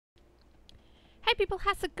Hey people,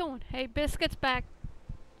 how's it going? Hey, Biscuit's back.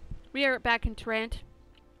 We are back in Trent.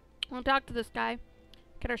 We'll talk to this guy.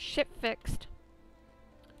 Get our ship fixed.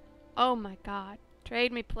 Oh my god.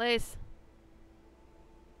 Trade me, please.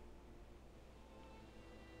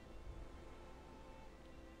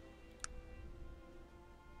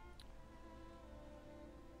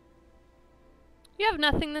 You have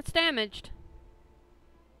nothing that's damaged.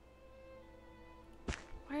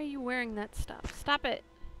 Why are you wearing that stuff? Stop it.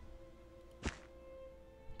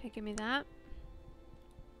 Okay, give me that.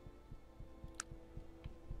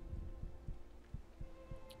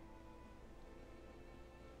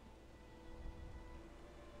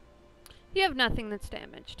 You have nothing that's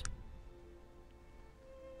damaged.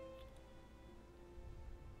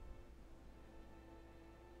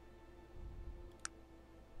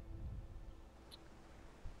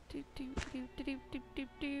 Do do do do do do do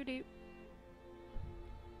do do.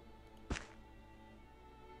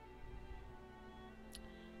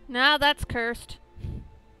 Now that's cursed.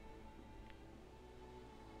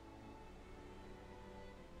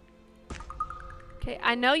 Okay,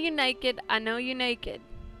 I know you're naked. I know you're naked.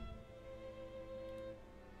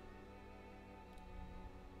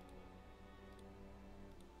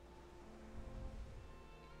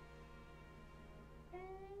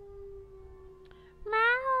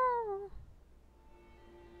 Meow.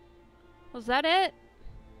 Was that it?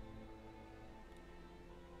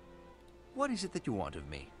 What is it that you want of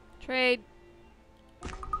me? Trade.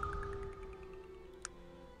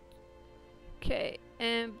 Okay,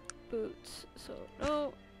 and boots. So,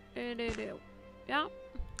 no. Yeah.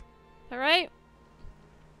 Alright.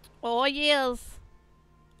 Oh, yes.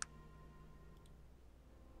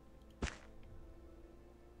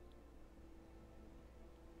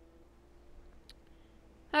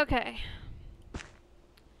 Okay.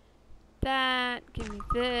 That. Give me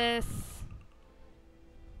this.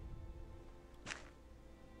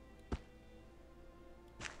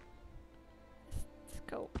 Let's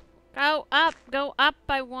go. Go up! Go up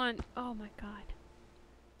by one. Oh my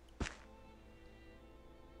god.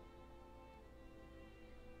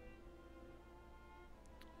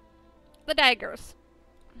 The daggers.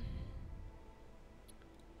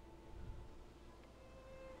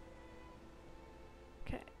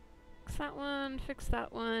 Okay. Fix that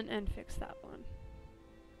one, and fix that one.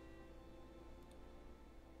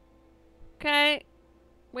 Okay.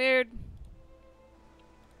 Weird.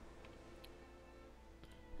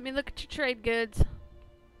 Let me look at your trade goods.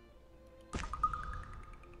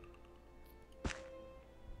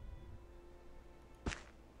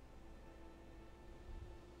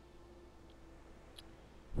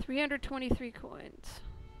 $323 coins.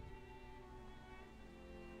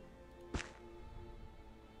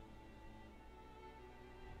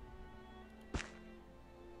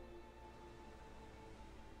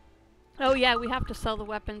 Oh yeah, we have to sell the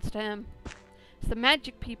weapons to him. So the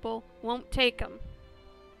magic people won't take them.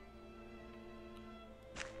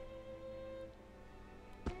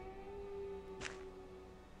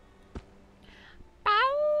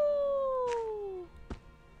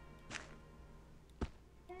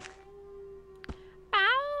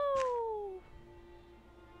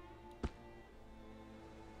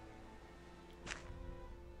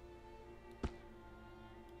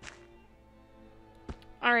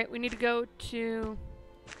 Alright, we need to go to...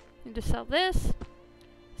 Need to sell this.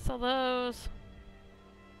 Sell those.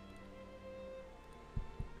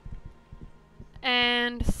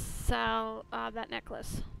 And sell that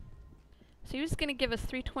necklace. So he was going to give us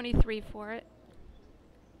 $323 for it.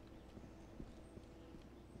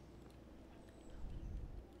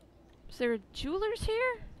 Is there a jeweler's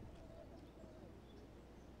here?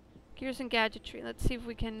 Gears and gadgetry. Let's see if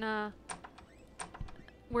we can...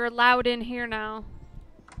 We're allowed in here now.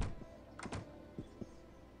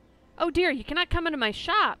 Oh dear, you cannot come into my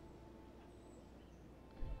shop.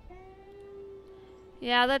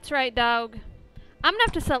 Yeah, that's right, dog. I'm gonna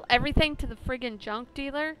have to sell everything to the friggin' junk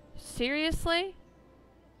dealer? Seriously?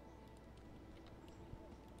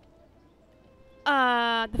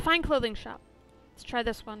 The fine clothing shop. Let's try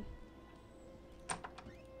this one.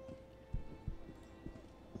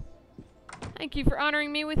 Thank you for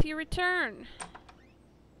honoring me with your return.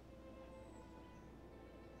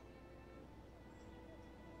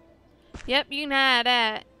 Yep, you can have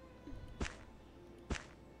that.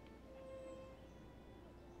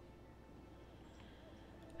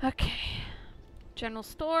 Okay. General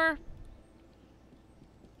store.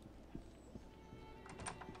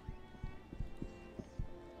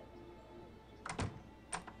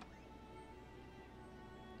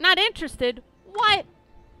 Not interested? What?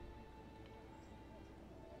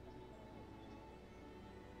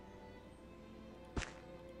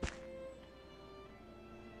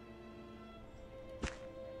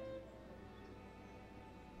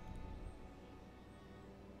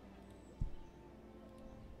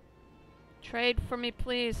 Trade for me,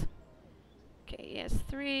 please. Okay, yes,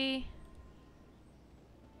 3.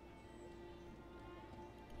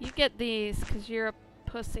 You get these, because you're a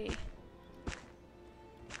pussy.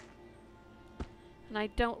 And I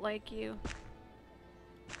don't like you.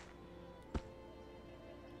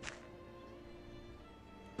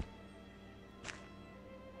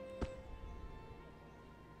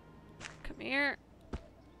 Come here.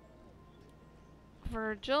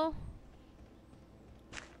 Virgil.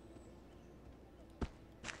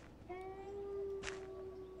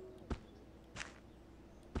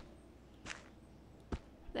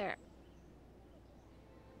 There.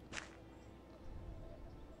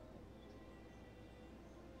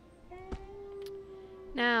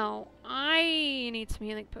 Now, I need some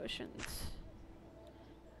healing potions.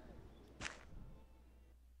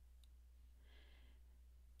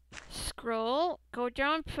 Scroll. Go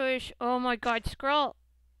down, push. Oh my god, scroll.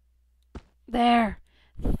 There.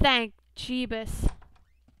 Thank Jeebus.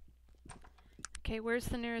 Okay, where's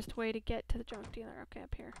the nearest way to get to the junk dealer? Okay,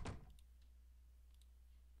 up here.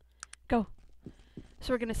 Go.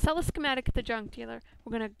 So we're going to sell a schematic at the junk dealer.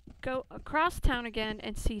 We're going to go across town again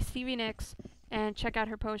and see Stevie Nicks and check out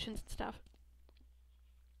her potions and stuff.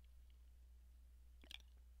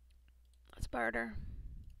 Let's barter.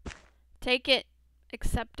 Take it.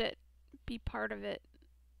 Accept it. Be part of it.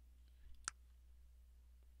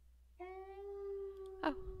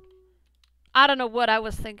 Oh. I don't know what I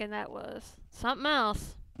was thinking that was. Something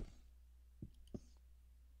else.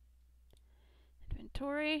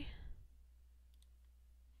 Inventory.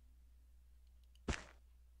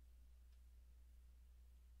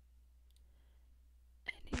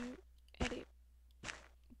 Eddie.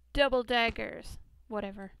 Double daggers.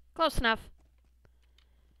 Whatever. Close enough.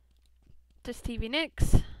 To Stevie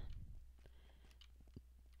Nicks.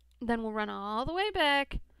 Then we'll run all the way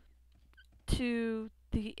back to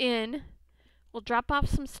the inn. We'll drop off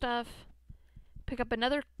some stuff. Pick up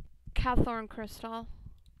another Cathorn crystal.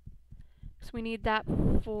 Because we need that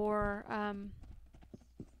for,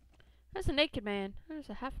 There's a naked man. There's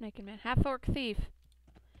a half-naked man. Half-orc thief.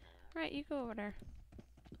 Right, you go over there.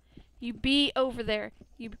 You be over there.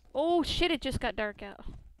 Oh shit, it just got dark out.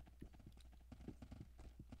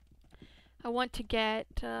 I want to get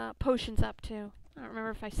potions up too. I don't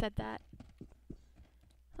remember if I said that.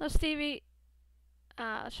 Hello, Stevie.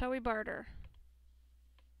 Shall we barter?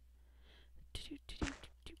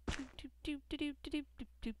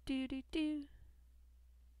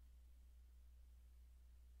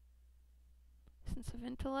 Sense of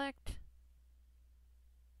intellect.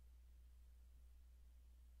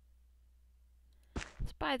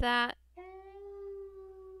 Let's buy that.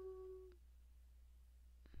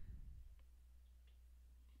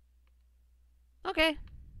 Okay.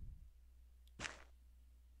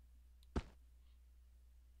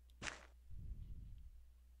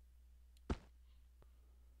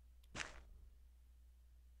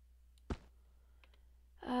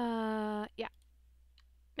 Yeah.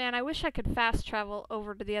 Man, I wish I could fast travel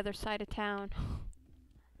over to the other side of town.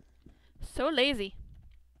 So lazy.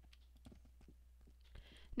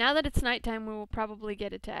 Now that it's nighttime, we will probably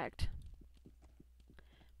get attacked.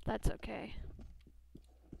 That's okay.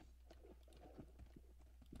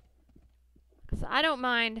 'Cause I don't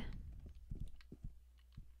mind.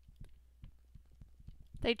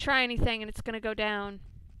 They try anything and it's gonna go down.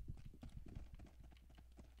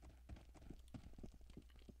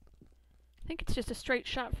 I think it's just a straight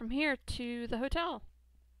shot from here to the hotel.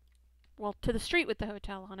 Well, to the street with the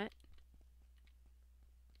hotel on it.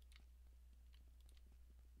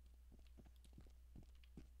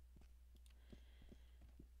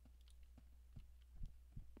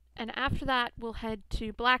 And after that, we'll head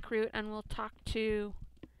to Blackroot and we'll talk to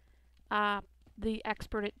the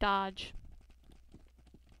expert at Dodge.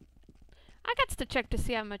 I got to check to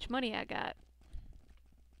see how much money I got.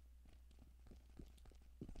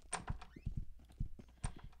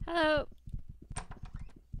 Hello.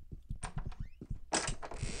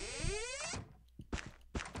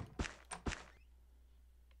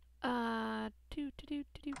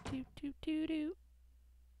 Do.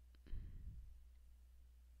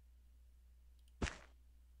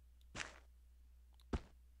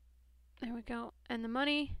 There we go. And the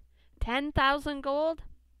money, 10,000 gold.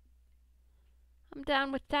 I'm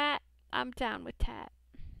down with that. I'm down with that.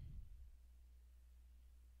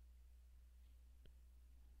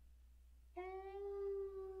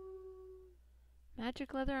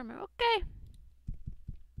 Magic leather armor. Okay.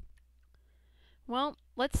 Well,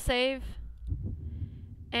 let's save.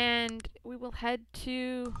 And we will head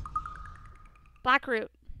to Blackroot.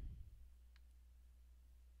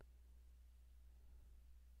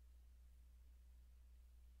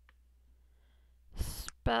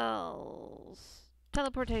 Spells.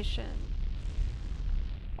 Teleportation.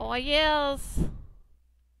 Oh, yes!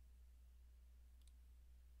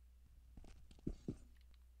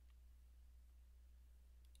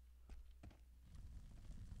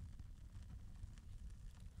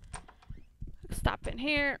 Stop in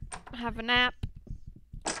here, have a nap.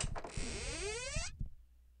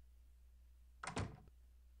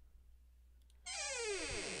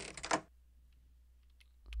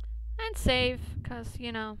 And save, because,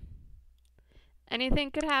 you know, anything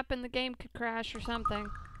could happen. The game could crash or something.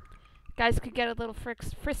 Guys could get a little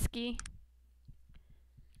frisky.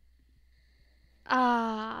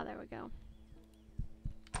 Ah, there we go.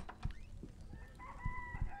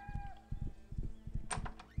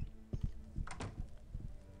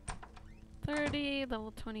 30,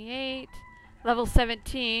 level 28, level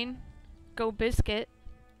 17. Go Biscuit.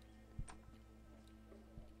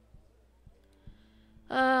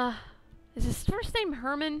 Is his first name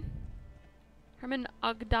Herman? Herman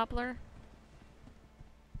Ogdoppler?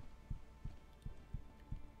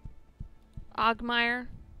 Ogmeyer?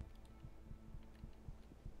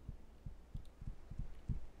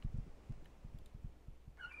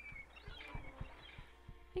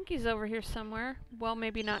 I think he's over here somewhere. Well,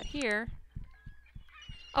 maybe not here.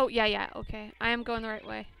 Oh, yeah, okay. I am going the right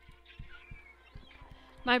way.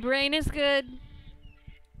 My brain is good.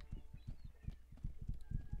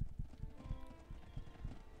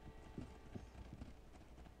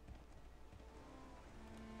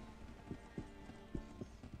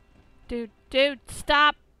 Dude,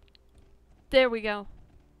 stop! There we go.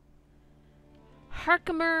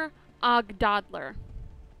 Herkimer Ogdodler.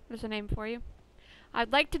 There's a name for you.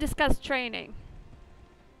 I'd like to discuss training.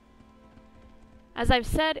 As I've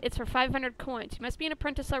said, it's for 500 coins. You must be an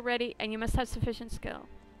apprentice already, and you must have sufficient skill.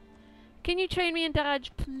 Can you train me in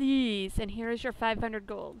dodge, please? And here is your 500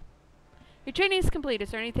 gold. Your training is complete.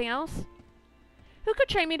 Is there anything else? Who could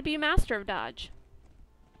train me to be a master of dodge?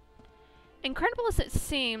 Incredible as it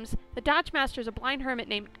seems, the Dodge Master is a blind hermit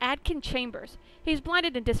named Adkin Chambers. He was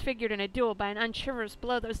blinded and disfigured in a duel by an unchivalrous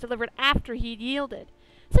blow that was delivered after he yielded.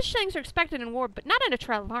 Such things are expected in war, but not in a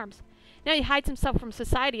trial of arms. Now he hides himself from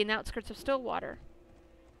society in the outskirts of Stillwater.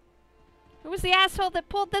 Who was the asshole that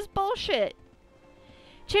pulled this bullshit?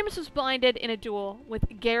 Chambers was blinded in a duel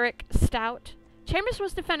with Garrick Stout. Chambers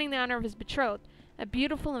was defending the honor of his betrothed, a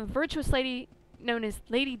beautiful and virtuous lady known as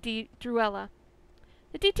Lady Druella.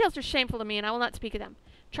 The details are shameful to me, and I will not speak of them.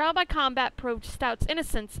 Trial by combat proved Stout's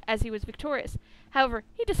innocence as he was victorious. However,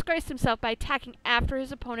 he disgraced himself by attacking after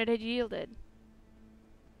his opponent had yielded.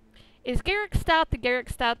 Is Garrick Stout the Garrick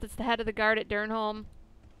Stout that's the head of the guard at Durnholm?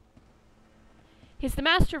 He's the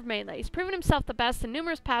master of melee. He's proven himself the best in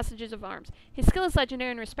numerous passages of arms. His skill is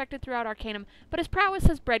legendary and respected throughout Arcanum, but his prowess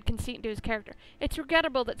has bred conceit into his character. It's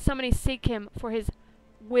regrettable that so many seek him for his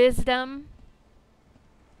wisdom.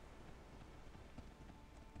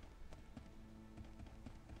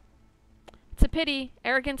 It's a pity.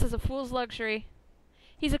 Arrogance is a fool's luxury.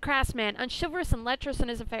 He's a crass man, unchivalrous and lecherous in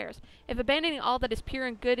his affairs. If abandoning all that is pure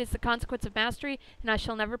and good is the consequence of mastery, then I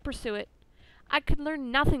shall never pursue it. I could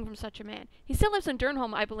learn nothing from such a man. He still lives in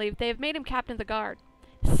Durnholm, I believe. They have made him captain of the guard.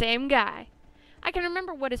 Same guy. I can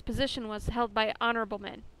remember what his position was held by honorable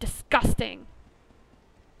men. Disgusting.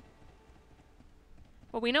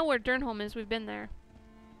 Well, we know where Durnholm is. We've been there.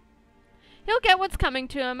 He'll get what's coming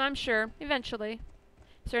to him, I'm sure. Eventually.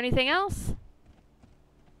 Is there anything else?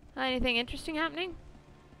 Anything interesting happening?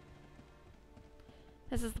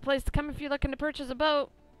 This is the place to come if you're looking to purchase a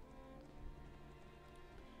boat.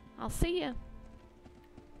 I'll see you.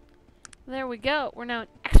 There we go. We're now an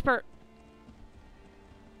expert.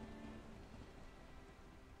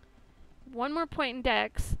 One more point in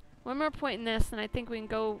Dex. One more point in this, and I think we can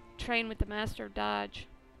go train with the Master of Dodge.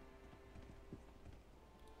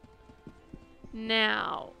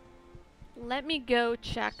 Now, let me go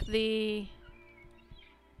check the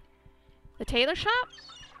tailor shop.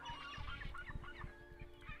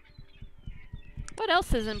 What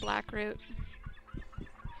else is in Blackroot?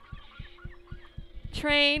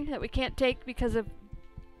 Train that we can't take because of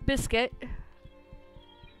Biscuit.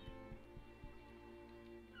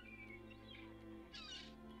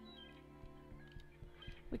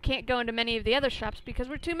 We can't go into many of the other shops because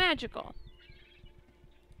we're too magical.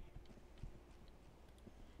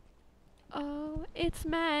 Oh, it's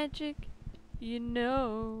magic, you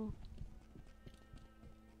know.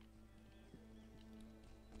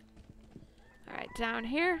 Alright, down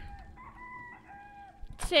here.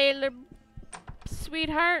 Tailor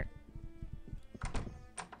sweetheart.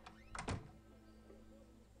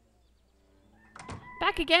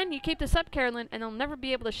 Back again? You keep this up, Carolyn, and they'll never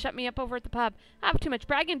be able to shut me up over at the pub. I have too much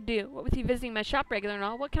bragging to do. What with you visiting my shop regular and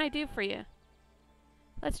all, what can I do for you?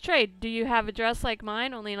 Let's trade. Do you have a dress like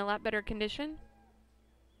mine, only in a lot better condition?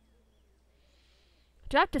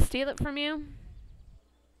 Do I have to steal it from you?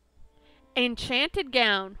 Enchanted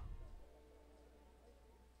gown.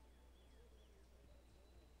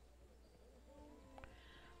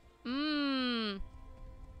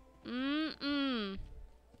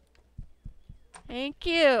 Thank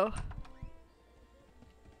you.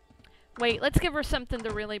 Wait, let's give her something to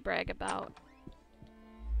really brag about.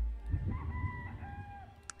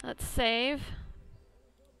 Let's save.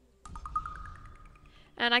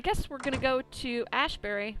 And I guess we're gonna go to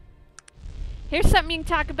Ashbury. Here's something you can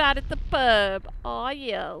talk about at the pub. Aw,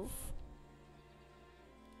 yes.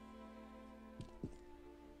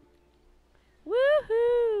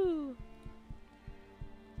 Woohoo!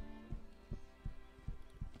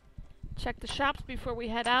 Check the shops before we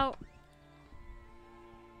head out.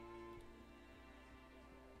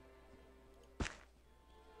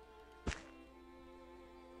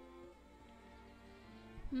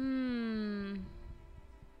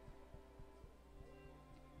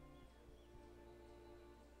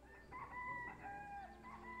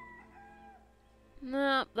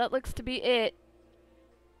 No, that looks to be it.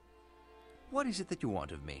 What is it that you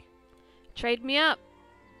want of me? Trade me up.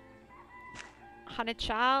 Honey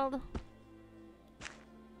child.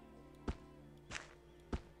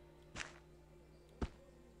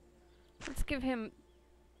 Let's give him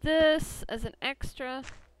this as an extra.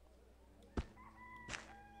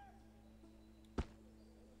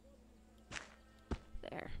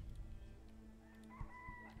 There.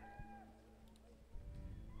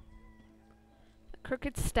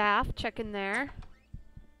 Crooked staff, check in there.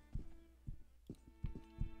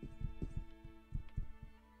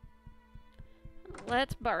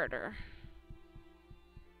 Let's barter.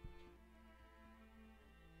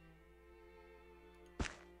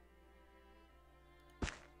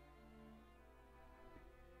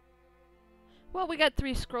 Well, we got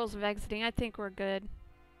 3 scrolls of exiting. I think we're good.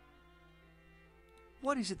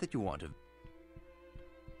 What is it that you want of me?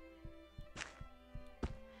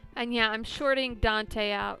 And yeah, I'm shorting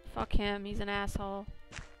Dante out. Fuck him, he's an asshole.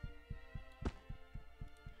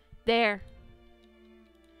 There.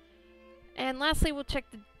 And lastly, we'll check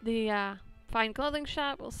the fine clothing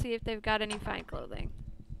shop. We'll see if they've got any fine clothing.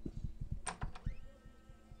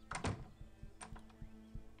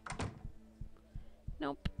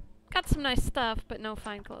 Nope. Got some nice stuff, but no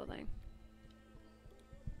fine clothing.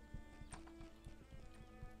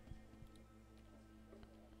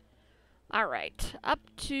 Alright, up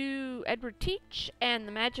to Edward Teach and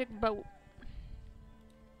the magic boat.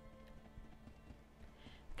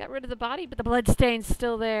 Got rid of the body, but the bloodstain's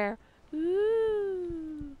still there.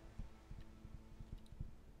 Ooh.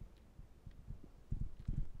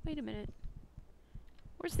 Wait a minute.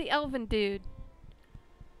 Where's the elven dude?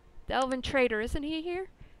 The elven trader, isn't he here?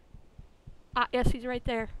 Ah, yes, he's right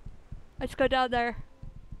there. Let's go down there.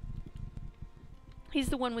 He's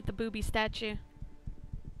the one with the booby statue.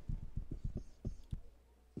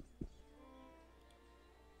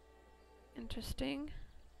 Interesting.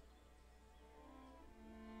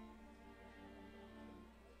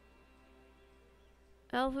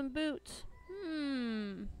 Elven boots.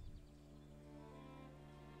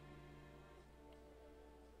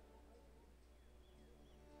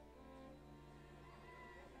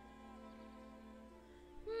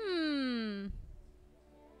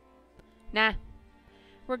 Nah.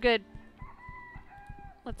 We're good.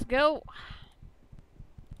 Let's go.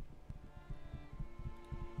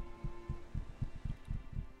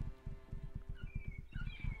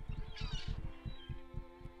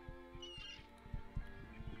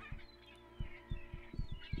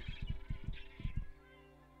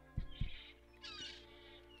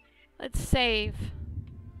 Let's save.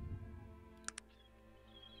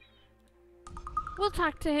 We'll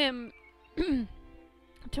talk to him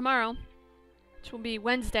tomorrow, which will be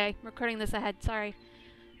Wednesday. I'm recording this ahead, sorry.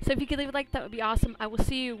 So if you could leave a like, that would be awesome. I will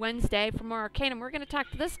see you Wednesday for more Arcanum. We're going to talk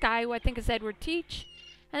to this guy, who I think is Edward Teach,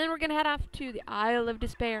 and then we're going to head off to the Isle of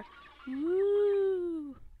Despair. Woo!